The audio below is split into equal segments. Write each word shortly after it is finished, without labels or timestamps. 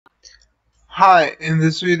Hi, in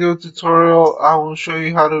this video tutorial I will show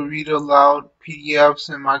you how to read aloud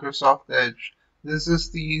PDFs in Microsoft Edge. This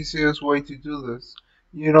is the easiest way to do this.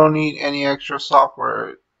 You don't need any extra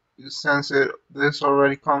software since this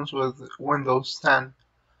already comes with Windows 10.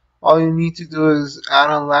 All you need to do is add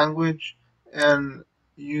a language and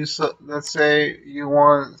let's say you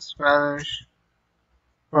want Spanish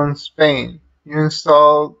from Spain. You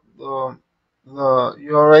install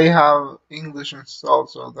you already have English installed,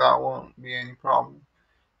 so that won't be any problem.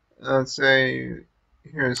 Let's say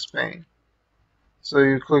here's Spain. So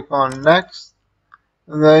you click on next,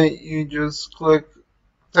 and then you just click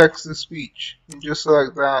text to speech. You just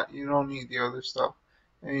select that. You don't need the other stuff.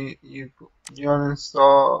 And you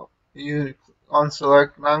uninstall. You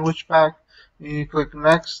unselect language pack. And you click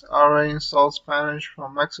next. Already installed Spanish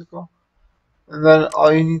from Mexico. And then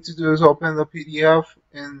all you need to do is open the PDF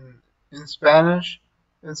in Spanish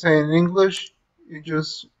and say in English.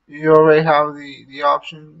 You already have the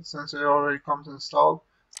option since it already comes installed.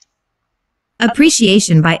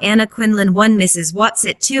 Appreciation by Anna Quinlan 1 Mrs.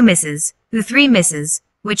 Watsit 2 Mrs. Who 3 Mrs.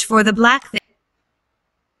 Which for the black thing.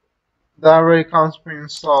 That already comes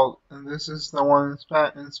pre-installed, and this is the one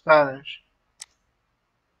in Spanish.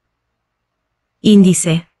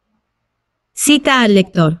 Índice. Cita al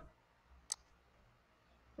lector.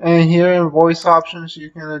 And here in voice options, you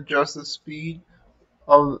can adjust the speed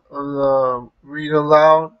of the read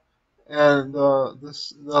aloud and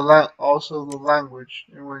also the language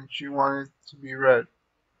in which you want it to be read.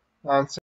 That's